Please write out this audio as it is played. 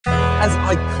As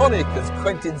iconic as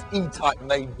Quentin's E-Type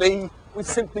may be, we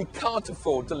simply can't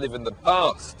afford to live in the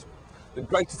past. The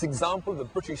greatest example of the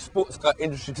British sports car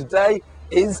industry today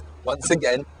is, once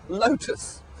again,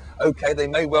 Lotus. OK, they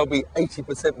may well be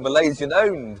 80% Malaysian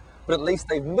owned, but at least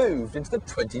they've moved into the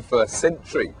 21st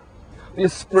century. The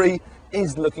Esprit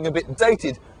is looking a bit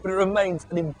dated, but it remains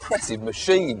an impressive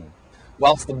machine,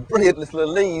 whilst the brilliant little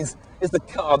Elise is the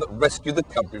car that rescued the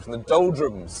company from the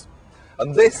doldrums.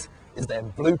 And this is their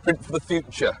blueprint for the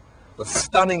future, the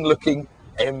stunning looking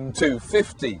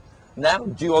M250, now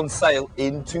due on sale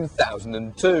in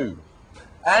 2002.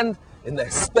 And in their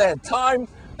spare time,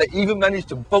 they even managed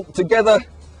to bolt together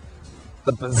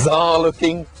the bizarre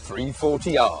looking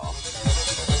 340R.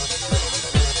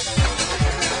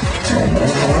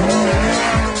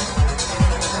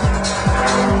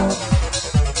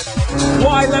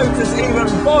 Why Lotus even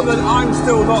bothered, I'm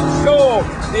still not sure.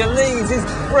 The Elise is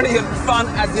brilliant fun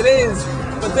as it is,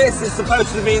 but this is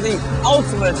supposed to be the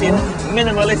ultimate in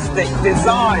minimalistic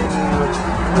design.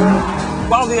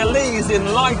 While the Elise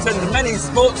enlightened many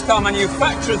sports car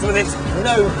manufacturers with its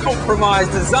no-compromise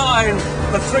design,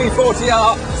 the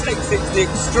 340R takes it to the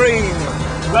extreme.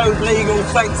 Road legal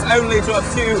thanks only to a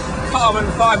few carbon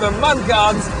fibre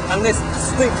mudguards and this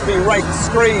steeply raked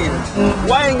screen.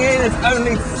 Weighing in at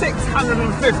only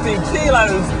 650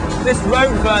 kilos, this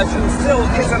road version still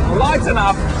isn't light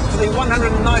enough for the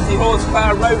 190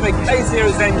 horsepower Rover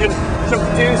K-Series engine to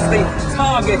produce the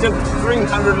target of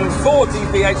 340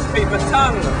 bhp per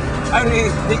tonne. Only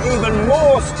the even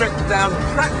more stripped down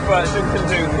track version can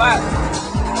do that.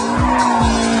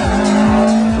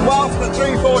 Whilst the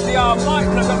 340R might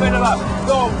look a bit of a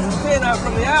dog's dinner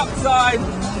from the outside,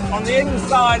 on the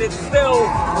inside it's still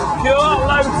pure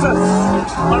Lotus.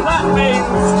 And that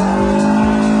means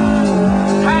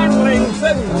handling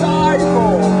to die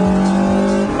for.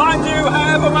 Mind you,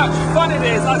 however much fun it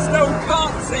is, I still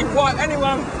can't see why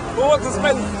anyone would want to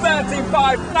spend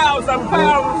 £35,000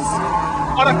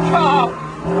 on a car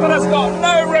that has got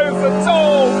no roof at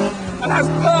all and has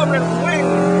permanent wings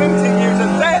booting you to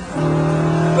death.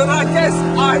 But I guess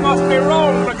I must be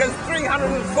wrong, because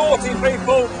 340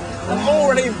 people have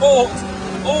already bought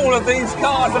all of these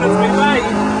cars that have been made.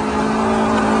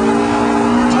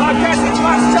 And I guess it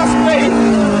must just be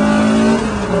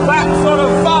that sort of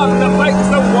fun that makes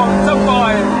them want to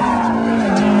buy it.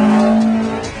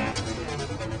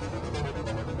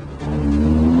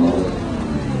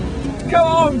 Come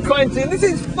on, Quentin, this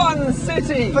is Fun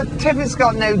City. But Tiffany's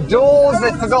got no doors,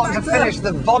 they've forgotten to finish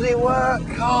the bodywork.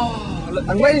 Oh.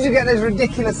 And where did you get those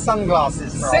ridiculous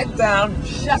sunglasses from? Sit down,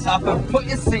 shut up and put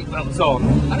your seatbelts on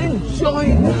and enjoy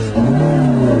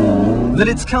it. That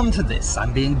it's come to this,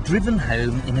 I'm being driven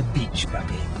home in a beach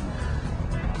buggy.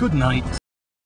 Good night.